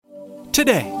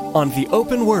Today on The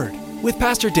Open Word with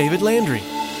Pastor David Landry.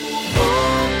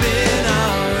 Open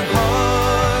our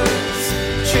hearts,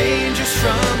 change us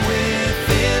from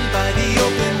within by the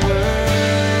open word.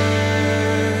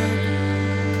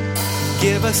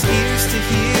 Give us ears to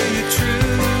hear your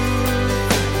truth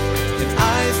and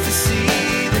eyes to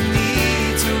see the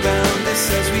needs around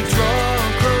us as we draw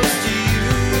close to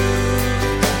you.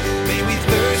 May we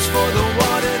thirst for the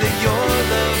water that your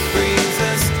love brings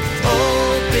us.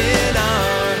 Open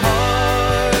our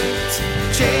hearts,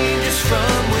 change us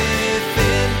from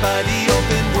within by the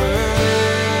open word.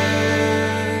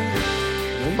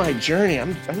 In my journey,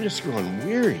 I'm just growing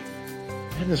weary.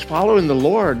 And just following the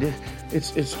Lord,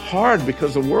 it's hard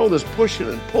because the world is pushing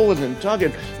and pulling and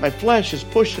tugging. My flesh is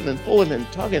pushing and pulling and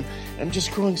tugging. I'm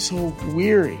just growing so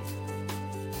weary.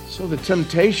 So the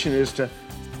temptation is to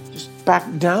just back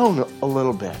down a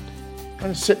little bit,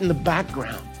 kind of sit in the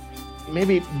background,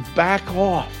 maybe back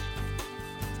off,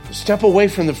 step away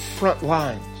from the front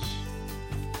lines.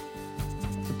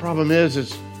 The problem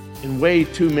is in way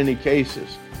too many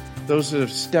cases, those that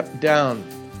have stepped down,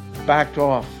 backed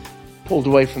off, pulled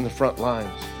away from the front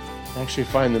lines, actually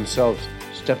find themselves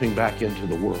stepping back into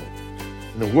the world.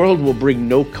 And the world will bring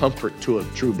no comfort to a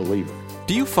true believer.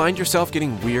 Do you find yourself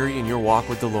getting weary in your walk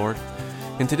with the Lord?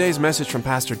 In today's message from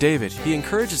Pastor David, he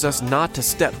encourages us not to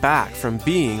step back from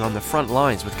being on the front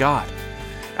lines with God.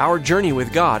 Our journey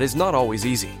with God is not always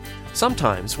easy.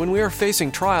 Sometimes, when we are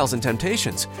facing trials and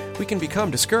temptations, we can become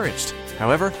discouraged.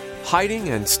 However, hiding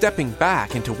and stepping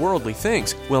back into worldly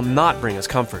things will not bring us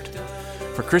comfort.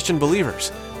 For Christian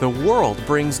believers, the world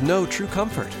brings no true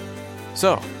comfort.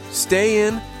 So, stay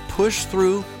in, push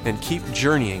through, and keep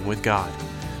journeying with God.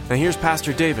 Now here's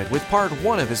Pastor David with part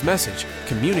 1 of his message,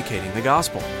 Communicating the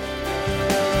Gospel. Open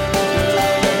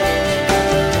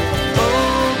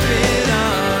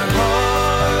our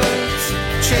hearts,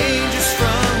 change us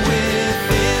from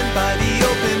within by the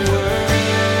open word.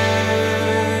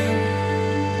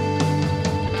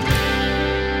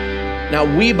 Now,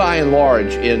 we by and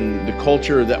large, in the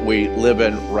culture that we live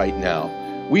in right now,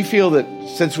 we feel that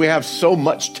since we have so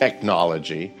much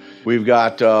technology, we've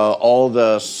got all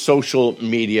the social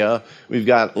media, we've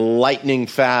got lightning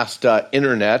fast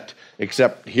internet,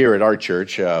 except here at our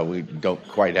church. We don't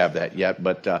quite have that yet,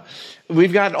 but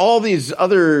we've got all these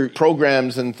other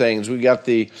programs and things. We've got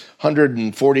the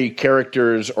 140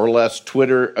 characters or less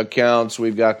Twitter accounts.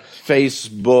 We've got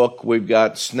Facebook. We've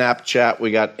got Snapchat.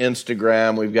 We've got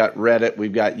Instagram. We've got Reddit.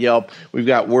 We've got Yelp. We've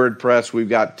got WordPress. We've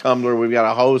got Tumblr. We've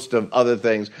got a host of other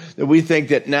things that we think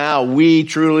that now we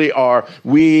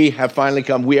have finally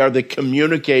come. We are the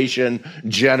communication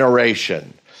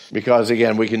generation. Because,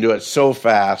 again, we can do it so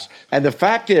fast. And the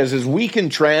fact is we can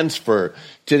transfer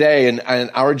today in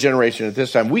our generation at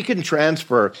this time, we can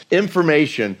transfer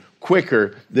information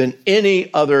quicker than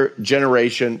any other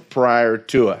generation prior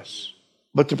to us.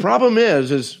 But the problem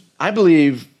is I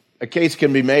believe a case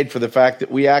can be made for the fact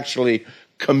that we actually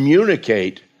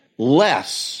communicate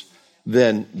less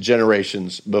than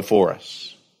generations before us.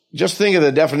 Just think of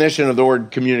the definition of the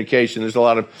word communication. There's a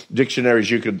lot of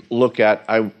dictionaries you could look at.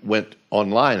 I went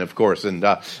online, of course, and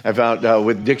I found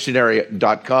with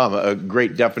dictionary.com a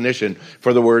great definition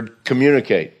for the word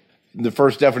communicate. The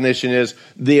first definition is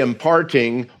the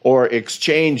imparting or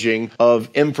exchanging of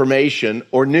information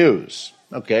or news.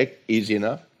 Okay, easy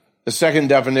enough. The second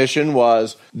definition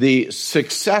was the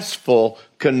successful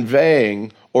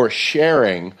conveying or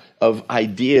sharing of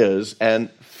ideas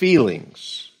and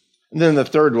feelings. And then the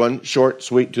third one, short,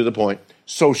 sweet, to the point,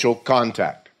 social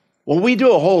contact. Well, we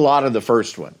do a whole lot of the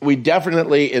first one. We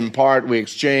definitely impart, we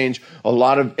exchange a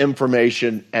lot of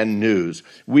information and news.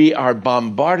 We are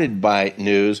bombarded by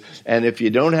news, and if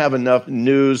you don't have enough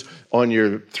news on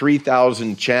your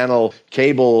 3,000 channel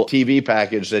cable TV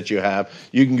package that you have,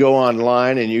 you can go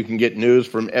online and you can get news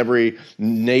from every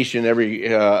nation,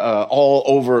 all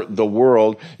over the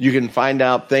world. You can find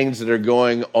out things that are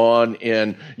going on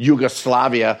in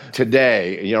Yugoslavia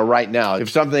today, right now. If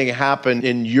something happened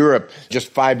in Europe just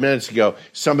 5 minutes ago,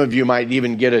 some of you might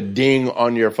even get a ding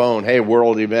on your phone. Hey,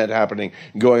 world event happening,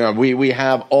 going on. We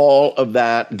have all of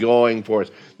that going for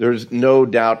us. There's no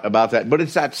doubt about that. But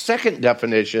it's that second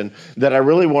definition that I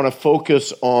really want to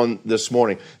focus on this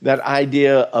morning, that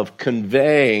idea of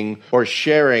conveying or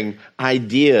sharing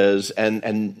ideas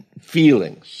and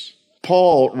feelings.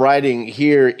 Paul, writing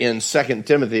here in 2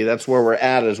 Timothy, that's where we're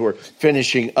at as we're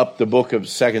finishing up the book of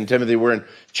 2 Timothy. We're in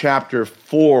chapter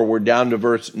 4. We're down to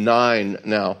verse 9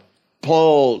 now.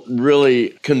 Paul really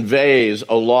conveys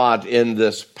a lot in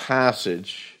this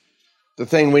passage. The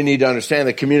thing we need to understand,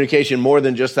 that communication, more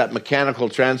than just that mechanical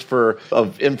transfer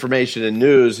of information and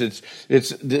news, it's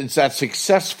that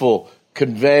successful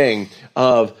conveying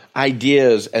of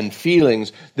ideas and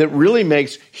feelings that really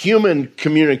makes human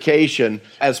communication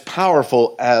as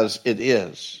powerful as it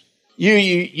is.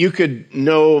 You could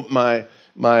know my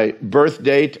birth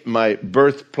date, my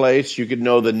birthplace. You could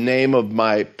know the name of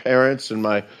my parents and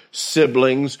my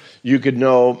siblings. You could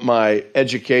know my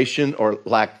education or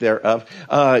lack thereof.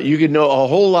 You could know a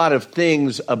whole lot of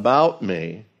things about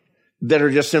me that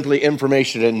are just simply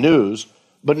information and news,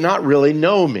 but not really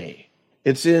know me.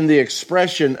 It's in the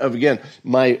expression of, again,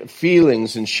 my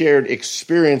feelings and shared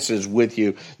experiences with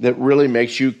you that really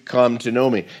makes you come to know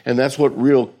me. And that's what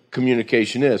real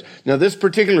communication is. Now, this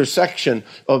particular section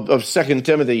of 2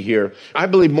 Timothy here, I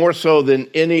believe more so than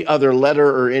any other letter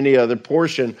or any other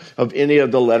portion of any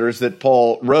of the letters that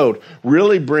Paul wrote,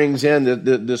 really brings in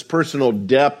this personal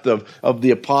depth of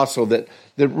the apostle that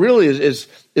really is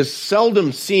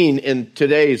seldom seen in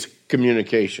today's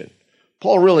communication.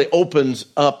 Paul really opens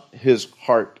up his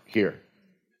heart here.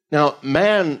 Now,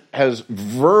 man has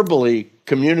verbally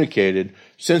communicated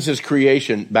since his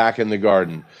creation back in the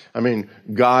garden. I mean,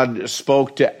 God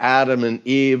spoke to Adam and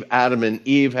Eve. Adam and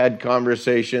Eve had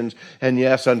conversations. And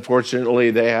yes, unfortunately,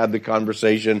 they had the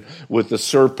conversation with the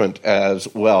serpent as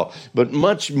well. But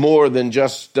much more than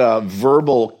just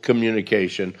verbal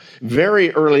communication. Very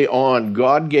early on,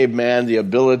 God gave man the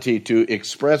ability to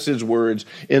express his words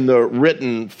in the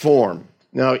written form.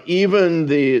 Now, even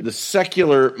the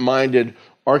secular-minded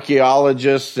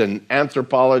archaeologists and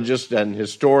anthropologists and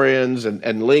historians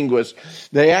and linguists,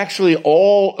 they actually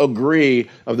all agree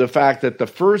of the fact that the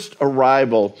first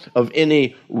arrival of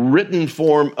any written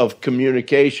form of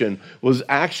communication was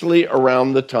actually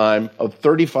around the time of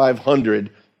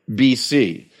 3500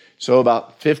 BC. So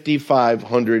about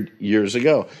 5,500 years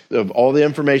ago. Of all the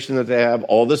information that they have,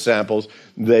 all the samples,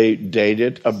 they date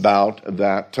it about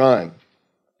that time.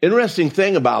 Interesting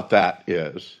thing about that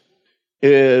is,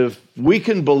 if we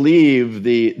can believe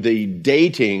the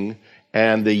dating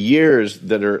and the years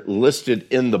that are listed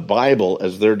in the Bible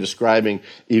as they're describing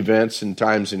events and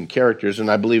times and characters,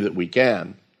 and I believe that we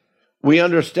can, we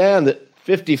understand that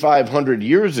 5,500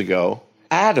 years ago,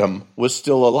 Adam was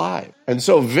still alive. And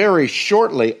so very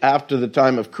shortly after the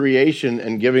time of creation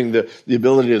and giving the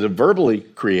ability to verbally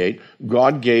create,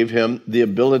 God gave him the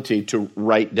ability to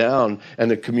write down and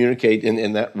to communicate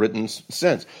in that written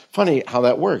sense. Funny how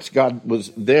that works. God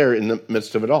was there in the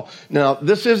midst of it all. Now,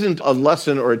 this isn't a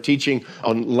lesson or a teaching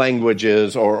on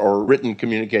languages or written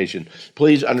communication.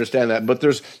 Please understand that. But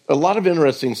there's a lot of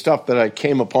interesting stuff that I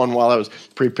came upon while I was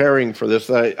preparing for this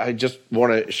that I just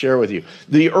want to share with you.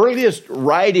 The earliest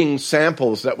writing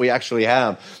samples that we actually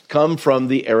have come from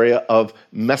the area of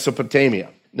Mesopotamia.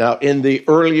 Now, in the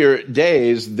earlier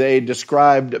days, they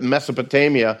described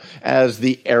Mesopotamia as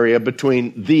the area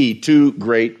between the two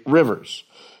great rivers.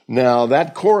 Now,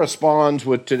 that corresponds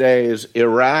with today's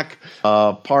Iraq,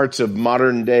 parts of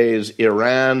modern days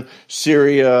Iran,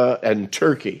 Syria, and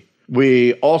Turkey.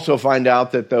 We also find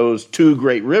out that those two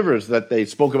great rivers that they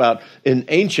spoke about in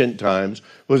ancient times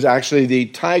was actually the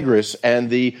Tigris and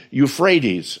the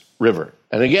Euphrates River.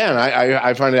 And again,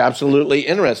 I find it absolutely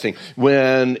interesting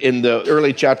when in the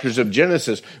early chapters of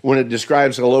Genesis, when it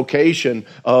describes the location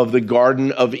of the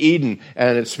Garden of Eden,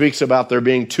 and it speaks about there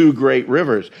being two great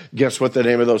rivers. Guess what the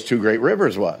name of those two great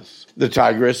rivers was? The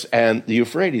Tigris and the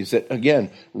Euphrates. That,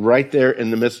 again, right there in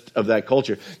the midst of that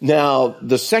culture. Now,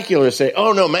 the secularists say,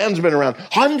 oh no, man's been around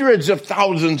hundreds of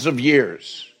thousands of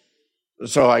years.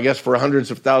 So I guess for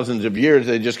hundreds of thousands of years,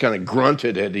 they just kind of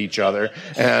grunted at each other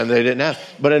and they didn't have.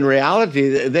 But in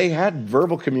reality, they had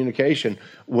verbal communication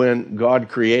when God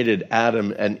created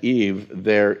Adam and Eve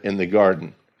there in the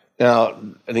garden. Now,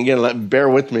 and again, bear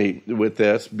with me with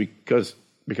this because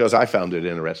I found it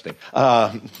interesting.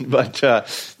 But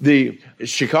the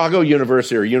Chicago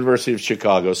University or University of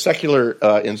Chicago, secular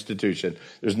institution,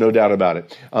 there's no doubt about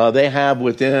it. They have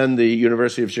within the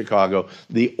University of Chicago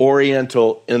the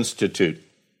Oriental Institute.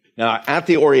 Now, at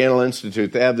the Oriental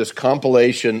Institute, they have this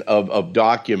compilation of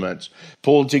documents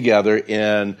pulled together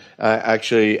in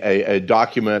actually a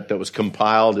document that was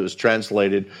compiled. It was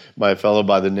translated by a fellow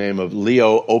by the name of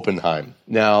Leo Oppenheim.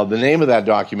 Now, the name of that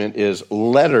document is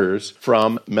Letters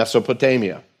from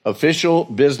Mesopotamia, Official,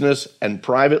 Business, and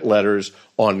Private Letters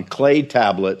on Clay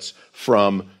Tablets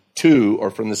from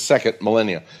the second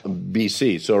millennia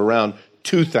BC, so around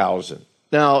 2000.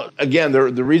 Now, again,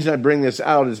 the reason I bring this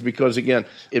out is because, again,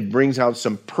 it brings out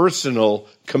some personal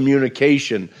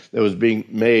communication that was being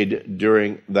made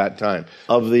during that time.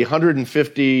 Of the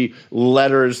 150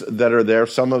 letters that are there,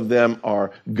 some of them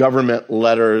are government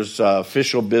letters,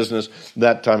 official business,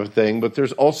 that type of thing. But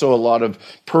there's also a lot of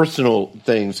personal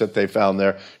things that they found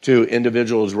there to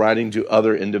individuals writing to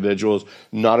other individuals,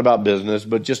 not about business,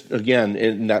 but just, again,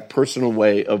 in that personal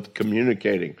way of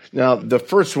communicating. Now, the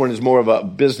first one is more of a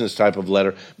business type of letter,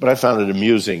 but I found it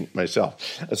amusing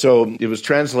myself. So it was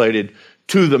translated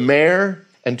to the mayor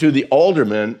and to the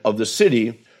aldermen of the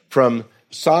city from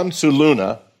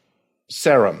Samsuluna,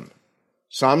 Sarum.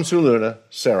 Samsuluna,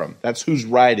 Sarum. That's who's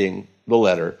writing the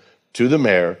letter to the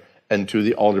mayor and to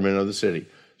the aldermen of the city.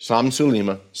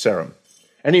 Samsulima, Sarum.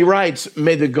 And he writes,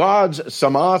 "May the gods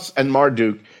Samas and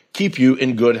Marduk keep you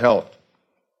in good health.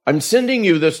 I'm sending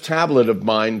you this tablet of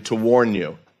mine to warn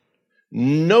you.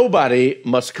 Nobody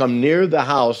must come near the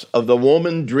house of the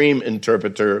woman dream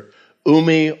interpreter,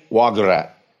 Umi Wagrat."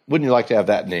 Wouldn't you like to have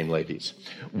that name, ladies?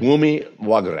 Umi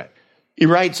Wagrat. He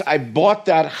writes, "I bought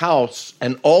that house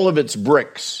and all of its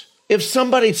bricks. If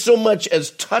somebody so much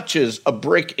as touches a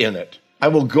brick in it, I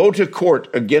will go to court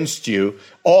against you,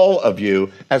 all of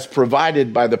you, as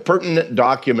provided by the pertinent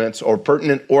documents or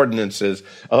pertinent ordinances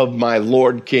of my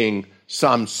Lord King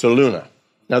Samsuluna."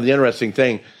 Now, the interesting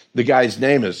thing, the guy's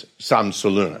name is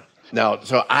Samsuluna. Now,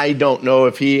 so I don't know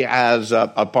if he has a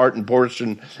part and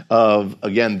portion of,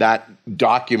 again, that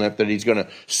document that he's going to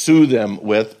sue them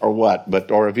with or what,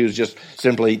 or if he was just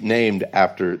simply named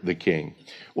after the king.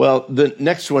 Well, the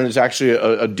next one is actually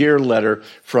a dear letter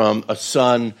from a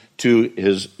son to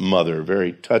his mother.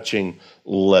 Very touching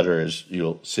letter, as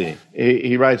you'll see.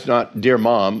 He writes not, "Dear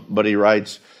Mom," but he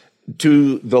writes,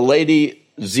 "To the lady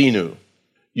Zenu,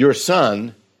 your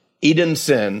son, Eden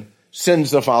Sin,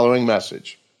 sends the following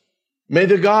message. May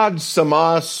the gods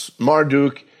Samas,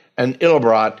 Marduk, and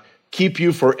Ilbrat keep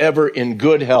you forever in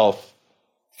good health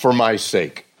for my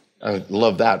sake." I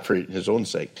love that for his own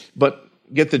sake. But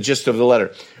get the gist of the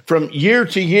letter. "From year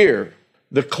to year,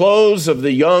 the clothes of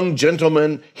the young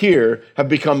gentlemen here have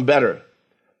become better,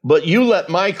 but you let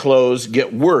my clothes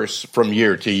get worse from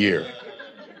year to year.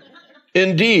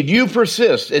 Indeed, you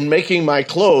persist in making my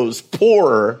clothes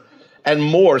poorer and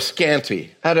more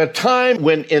scanty. At a time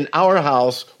when in our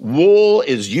house wool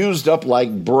is used up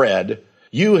like bread,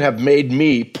 you have made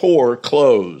me poor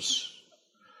clothes.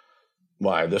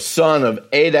 Why, the son of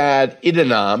Adad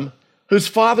Edenam, whose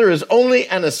father is only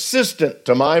an assistant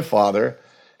to my father,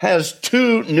 has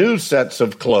 2 new sets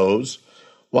of clothes,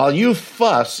 while you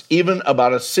fuss even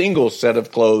about a single set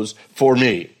of clothes for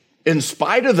me, in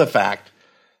spite of the fact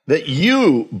that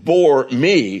you bore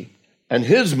me and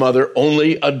his mother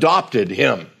only adopted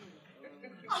him.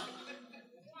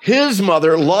 His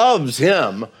mother loves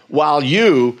him while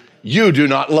you do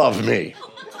not love me."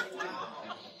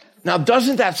 Now,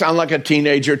 doesn't that sound like a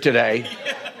teenager today?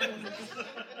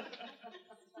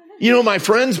 You know, my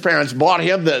friend's parents bought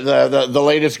him the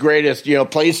latest, greatest,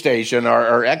 PlayStation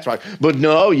or Xbox. But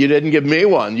no, you didn't give me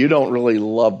one. You don't really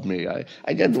love me.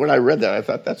 I did, when I read that, I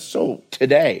thought, that's so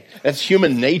today. That's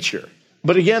human nature.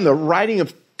 But again, the writing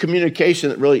of communication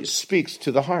that really speaks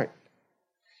to the heart.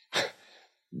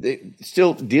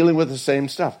 Still dealing with the same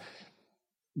stuff.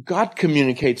 God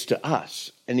communicates to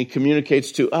us, and he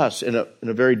communicates to us in a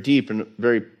very deep and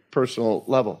very personal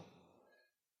level.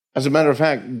 As a matter of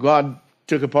fact, God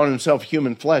took upon himself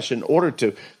human flesh in order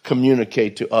to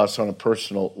communicate to us on a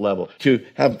personal level, to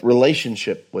have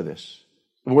relationship with us.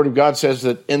 The Word of God says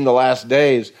that in the last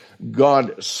days,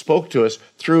 God spoke to us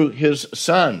through his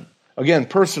Son. Again,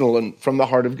 personal and from the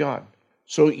heart of God.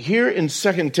 So here in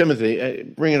 2 Timothy,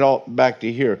 bring it all back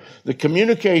to here, the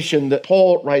communication that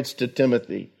Paul writes to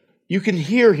Timothy, you can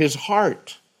hear his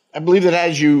heart. I believe that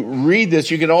as you read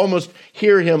this, you can almost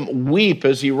hear him weep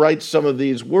as he writes some of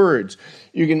these words.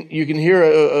 You can hear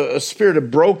a spirit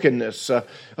of brokenness.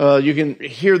 You can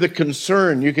hear the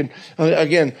concern. You can,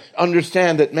 again,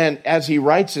 understand that, man, as he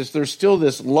writes this, there's still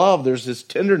this love, there's this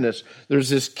tenderness, there's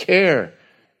this care.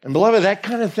 And beloved, that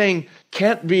kind of thing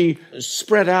can't be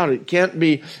spread out. It can't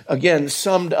be, again,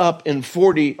 summed up in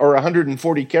 40 or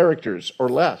 140 characters or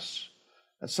less.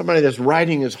 That's somebody that's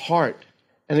writing his heart.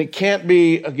 And it can't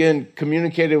be, again,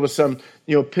 communicated with some,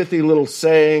 pithy little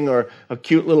saying or a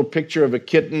cute little picture of a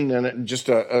kitten and just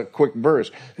a quick verse.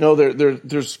 No,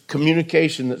 there's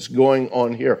communication that's going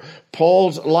on here.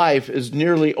 Paul's life is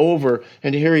nearly over,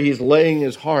 and here he's laying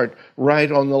his heart right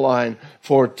on the line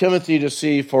for Timothy to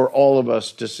see, for all of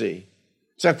us to see.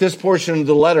 It's at this portion of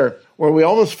the letter where we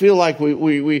almost feel like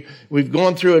we've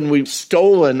gone through and we've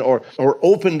stolen or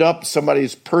opened up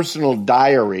somebody's personal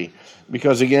diary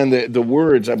because again, the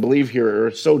words I believe here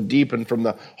are so deep and from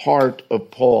the heart of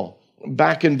Paul.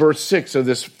 Back in verse 6 of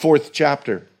this 4th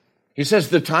chapter, he says,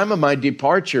 the time of my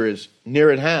departure is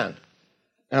near at hand.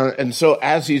 And so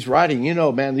as he's writing,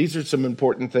 man, these are some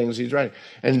important things he's writing.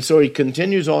 And so he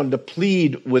continues on to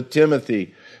plead with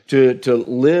Timothy to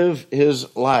live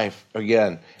his life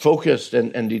again, focused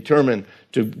and determined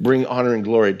to bring honor and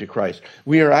glory to Christ.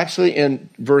 We are actually in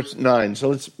verse 9, so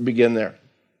let's begin there.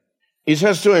 He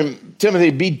says to him,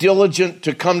 Timothy, be diligent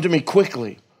to come to me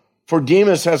quickly, for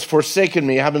Demas has forsaken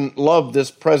me, having loved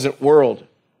this present world,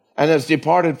 and has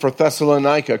departed for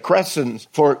Thessalonica, Crescens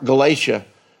for Galatia,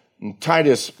 and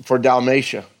Titus for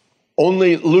Dalmatia.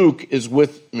 Only Luke is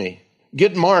with me.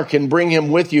 Get Mark and bring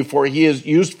him with you, for he is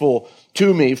useful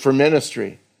to me for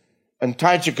ministry. And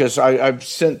Tychicus I've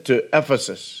sent to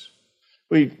Ephesus.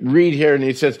 We read here and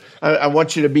he says, I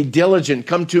want you to be diligent.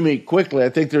 Come to me quickly. I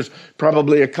think there's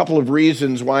probably a couple of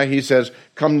reasons why he says,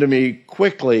 come to me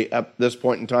quickly at this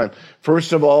point in time.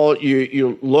 First of all,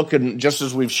 you look, and just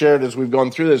as we've shared as we've gone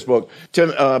through this book,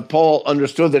 Paul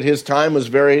understood that his time was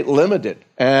very limited.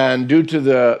 And due to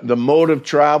the mode of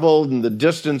travel and the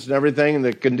distance and everything and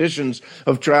the conditions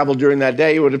of travel during that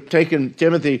day, it would have taken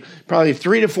Timothy probably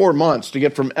 3 to 4 months to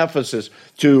get from Ephesus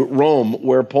to Rome,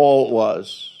 where Paul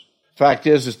was. Fact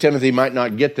is Timothy might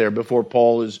not get there before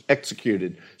Paul is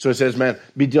executed. So it says, man,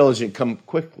 be diligent, come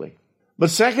quickly.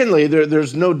 But secondly,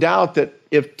 there's no doubt that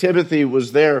if Timothy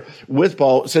was there with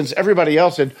Paul, since everybody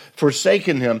else had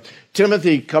forsaken him,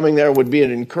 Timothy coming there would be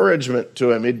an encouragement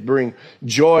to him. It'd bring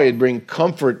joy, it'd bring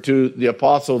comfort to the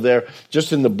apostle there,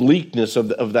 just in the bleakness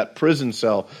of that prison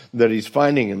cell that he's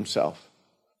finding himself.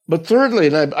 But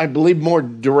thirdly, and I believe more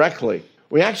directly,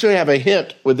 we actually have a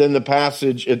hint within the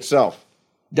passage itself.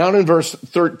 Down in verse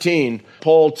 13,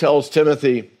 Paul tells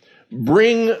Timothy,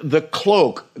 bring the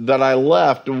cloak that I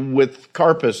left with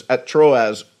Carpus at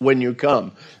Troas when you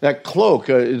come. That cloak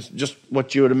is just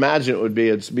what you would imagine it would be.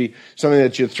 It'd be something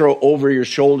that you throw over your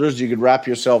shoulders. You could wrap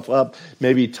yourself up,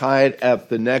 maybe tie it at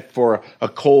the neck for a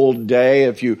cold day.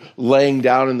 If you're laying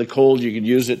down in the cold, you could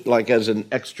use it like as an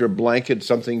extra blanket,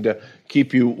 something to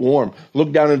keep you warm.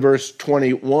 Look down in verse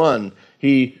 21.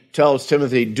 He tells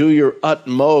Timothy, do your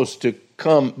utmost to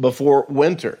come before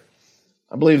winter.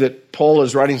 I believe that Paul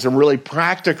is writing some really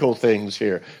practical things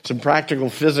here, some practical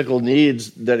physical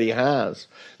needs that he has.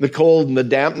 The cold and the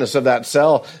dampness of that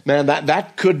cell, man,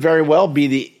 that could very well be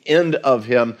the end of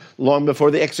him long before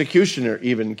the executioner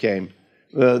even came.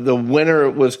 The winter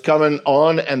was coming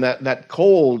on, and that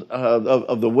cold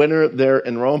of the winter there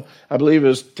in Rome, I believe,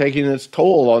 is taking its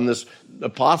toll on this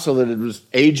apostle that was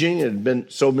aging and had been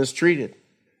so mistreated.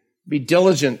 Be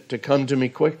diligent to come to me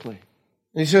quickly.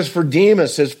 And he says, for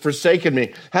Demas has forsaken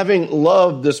me, having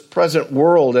loved this present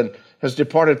world, and has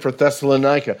departed for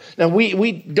Thessalonica. Now,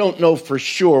 we don't know for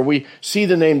sure. We see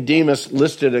the name Demas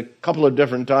listed a couple of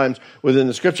different times within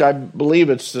the scripture. I believe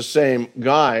it's the same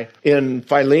guy. In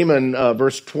Philemon,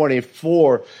 verse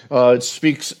 24, it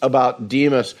speaks about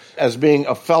Demas as being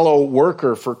a fellow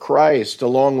worker for Christ,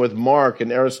 along with Mark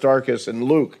and Aristarchus and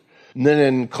Luke. And then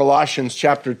in Colossians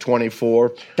chapter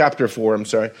 4,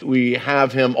 we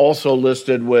have him also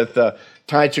listed with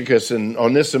Tychicus and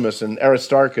Onesimus and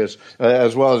Aristarchus,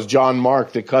 as well as John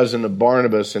Mark, the cousin of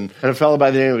Barnabas, and a fellow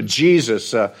by the name of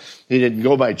Jesus. He didn't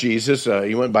go by Jesus.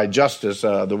 He went by Justus,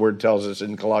 the word tells us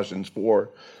in Colossians 4,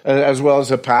 as well as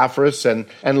Epaphras and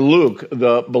Luke,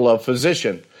 the beloved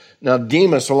physician. Now,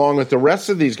 Demas, along with the rest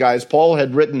of these guys, Paul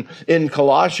had written in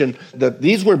Colossians that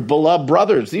these were beloved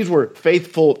brothers. These were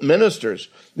faithful ministers.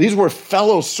 These were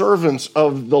fellow servants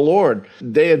of the Lord.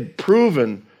 They had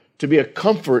proven to be a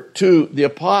comfort to the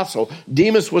apostle.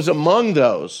 Demas was among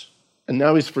those, and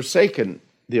now he's forsaken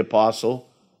the apostle,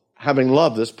 having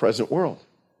loved this present world.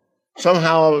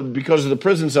 Somehow, because of the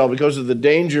prison cell, because of the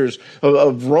dangers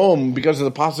of Rome, because of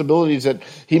the possibilities that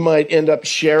he might end up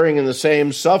sharing in the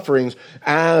same sufferings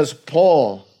as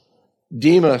Paul,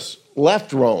 Demas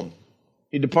left Rome.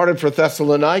 He departed for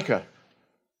Thessalonica,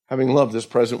 having loved this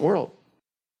present world.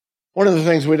 One of the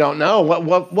things we don't know,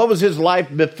 what was his life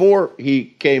before he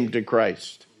came to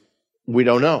Christ? We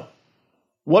don't know.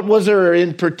 What was there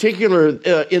in particular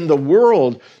in the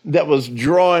world that was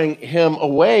drawing him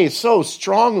away so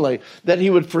strongly that he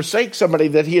would forsake somebody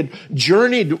that he had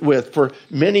journeyed with for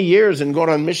many years and gone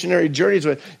on missionary journeys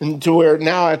with, and to where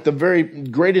now at the very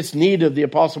greatest need of the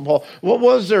Apostle Paul, what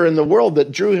was there in the world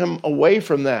that drew him away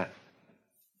from that?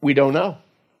 We don't know.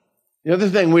 The other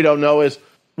thing we don't know is,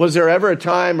 was there ever a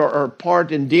time or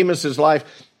part in Demas's life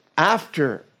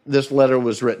after this letter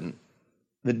was written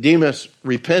that Demas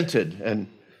repented and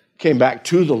came back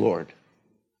to the Lord?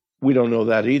 We don't know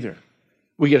that either.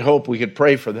 We could hope, we could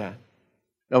pray for that.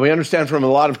 Now, we understand from a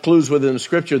lot of clues within the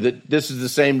Scripture that this is the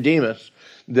same Demas,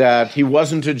 that he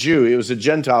wasn't a Jew, he was a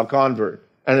Gentile convert.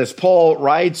 And as Paul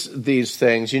writes these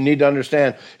things, you need to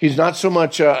understand, he's not so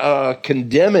much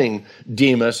condemning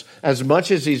Demas as much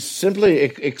as he's simply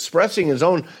expressing his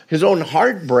own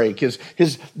heartbreak,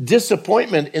 his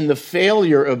disappointment in the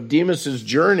failure of Demas's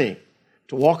journey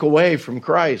to walk away from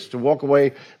Christ, to walk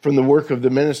away from the work of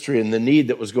the ministry and the need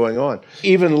that was going on.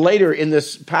 Even later in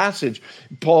this passage,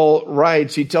 Paul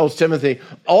writes, he tells Timothy,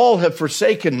 all have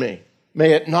forsaken me.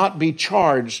 May it not be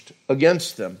charged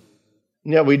against them.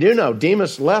 Now, we do know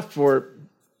Demas left for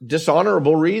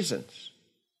dishonorable reasons.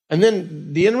 And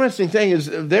then the interesting thing is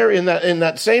there in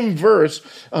that same verse,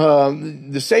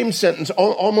 the same sentence,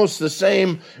 almost the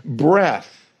same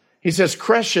breath, he says,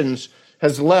 Crescens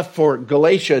has left for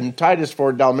Galatia and Titus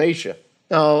for Dalmatia.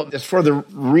 Now, as for the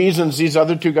reasons these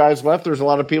other two guys left, there's a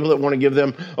lot of people that want to give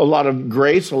them a lot of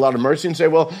grace, a lot of mercy, and say,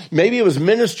 well, maybe it was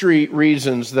ministry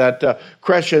reasons that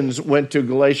Crescens went to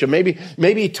Galatia.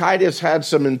 Maybe Titus had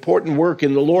some important work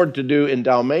in the Lord to do in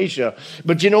Dalmatia.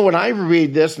 But when I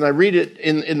read this, and I read it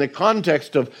in the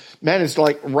context of, man, it's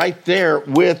like right there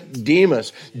with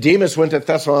Demas. Demas went to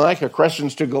Thessalonica,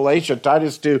 Crescens to Galatia,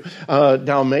 Titus to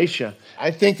Dalmatia.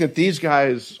 I think that these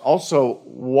guys also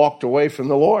walked away from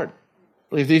the Lord.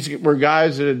 If these were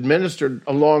guys that had ministered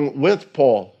along with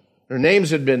Paul, their names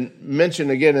had been mentioned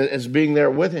again as being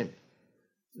there with him.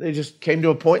 They just came to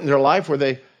a point in their life where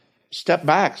they stepped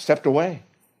back, stepped away.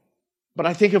 But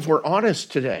I think if we're honest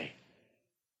today,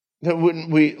 that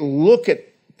when we look at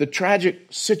the tragic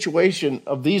situation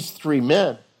of these three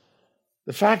men,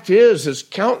 the fact is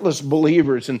countless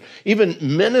believers and even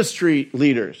ministry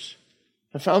leaders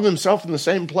have found themselves in the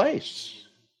same place.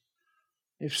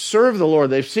 They've served the Lord.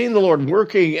 They've seen the Lord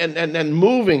working and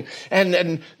moving. And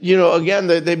again,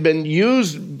 they've been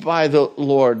used by the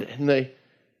Lord. And they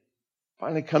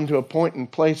finally come to a point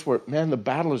and place where, man, the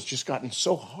battle has just gotten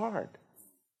so hard.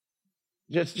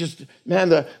 Man,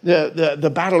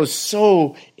 the battle is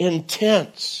so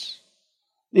intense.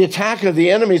 The attack of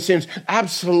the enemy seems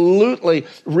absolutely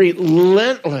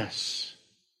relentless.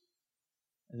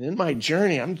 And in my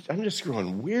journey, I'm just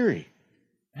growing weary.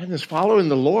 And as following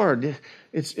the Lord,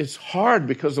 it's hard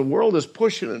because the world is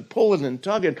pushing and pulling and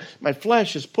tugging. My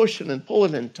flesh is pushing and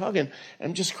pulling and tugging.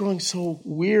 I'm just growing so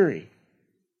weary.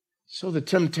 So the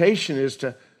temptation is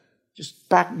to just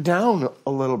back down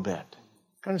a little bit,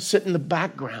 kind of sit in the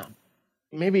background,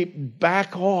 maybe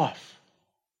back off,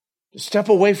 to step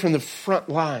away from the front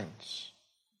lines.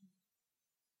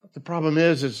 But the problem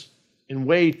is in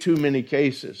way too many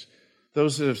cases,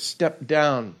 those that have stepped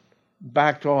down,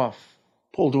 backed off,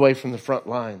 pulled away from the front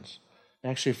lines,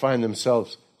 actually find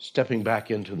themselves stepping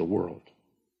back into the world.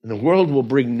 And the world will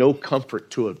bring no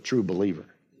comfort to a true believer.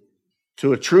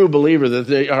 To a true believer,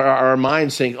 that our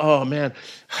minds saying, oh man,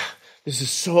 this is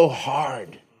so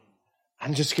hard.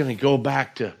 I'm just going to go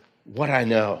back to what I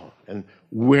know and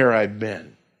where I've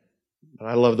been. And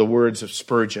I love the words of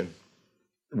Spurgeon,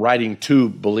 writing to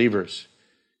believers.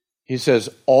 He says,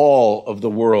 all of the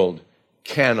world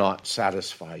cannot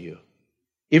satisfy you.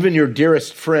 Even your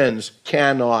dearest friends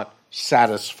cannot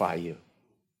satisfy you.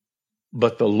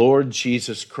 But the Lord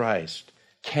Jesus Christ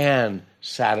can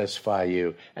satisfy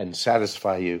you and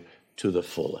satisfy you to the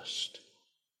fullest.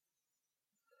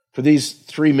 For these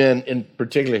three men in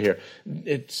particular here,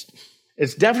 it's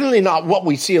definitely not what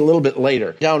we see a little bit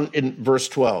later. Down in verse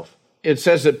 12, it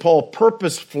says that Paul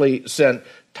purposefully sent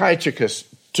Tychicus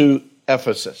to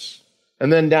Ephesus.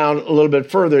 And then down a little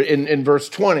bit further in verse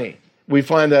 20, we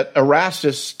find that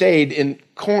Erastus stayed in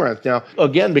Corinth. Now,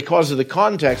 again, because of the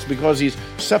context, because he's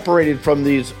separated from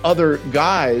these other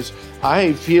guys,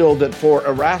 I feel that for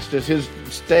Erastus, his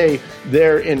stay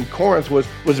there in Corinth was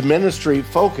ministry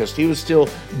focused. He was still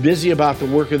busy about the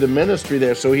work of the ministry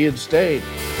there, so he had stayed.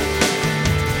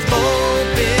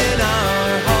 Open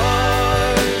our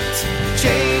hearts,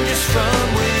 change us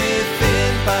from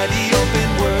within by the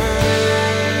open word.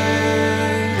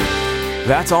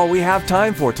 That's all we have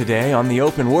time for today on The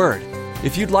Open Word.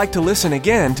 If you'd like to listen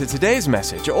again to today's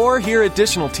message or hear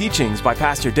additional teachings by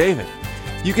Pastor David,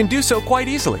 you can do so quite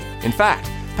easily. In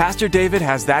fact, Pastor David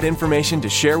has that information to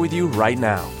share with you right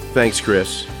now. Thanks,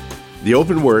 Chris. The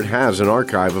Open Word has an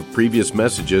archive of previous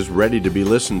messages ready to be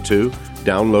listened to,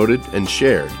 downloaded, and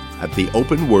shared at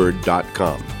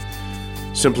theopenword.com.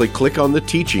 Simply click on the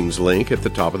Teachings link at the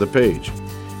top of the page.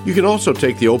 You can also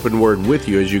take the Open Word with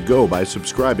you as you go by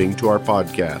subscribing to our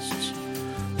podcasts.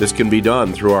 This can be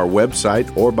done through our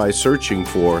website or by searching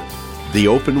for The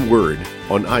Open Word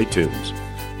on iTunes.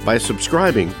 By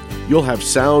subscribing, you'll have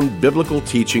sound biblical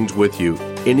teachings with you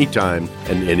anytime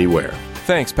and anywhere.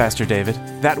 Thanks, Pastor David.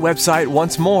 That website,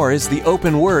 once more, is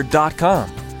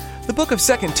theopenword.com. The book of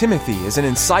 2 Timothy is an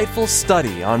insightful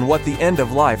study on what the end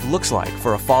of life looks like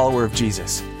for a follower of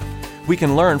Jesus. We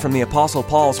can learn from the Apostle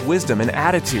Paul's wisdom and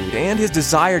attitude and his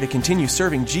desire to continue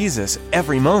serving Jesus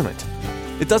every moment.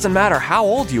 It doesn't matter how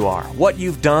old you are, what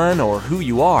you've done, or who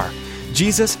you are.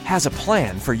 Jesus has a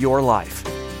plan for your life.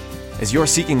 As you're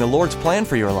seeking the Lord's plan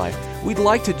for your life, we'd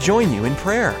like to join you in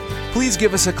prayer. Please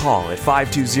give us a call at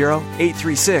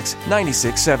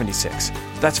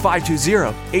 520-836-9676. That's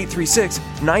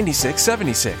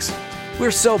 520-836-9676.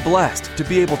 We're so blessed to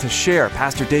be able to share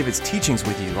Pastor David's teachings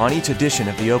with you on each edition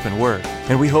of the Open Word,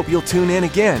 and we hope you'll tune in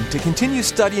again to continue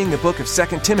studying the book of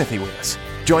 2 Timothy with us.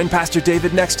 Join Pastor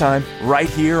David next time, right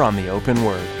here on the Open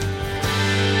Word.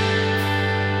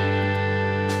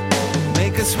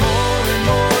 Make us more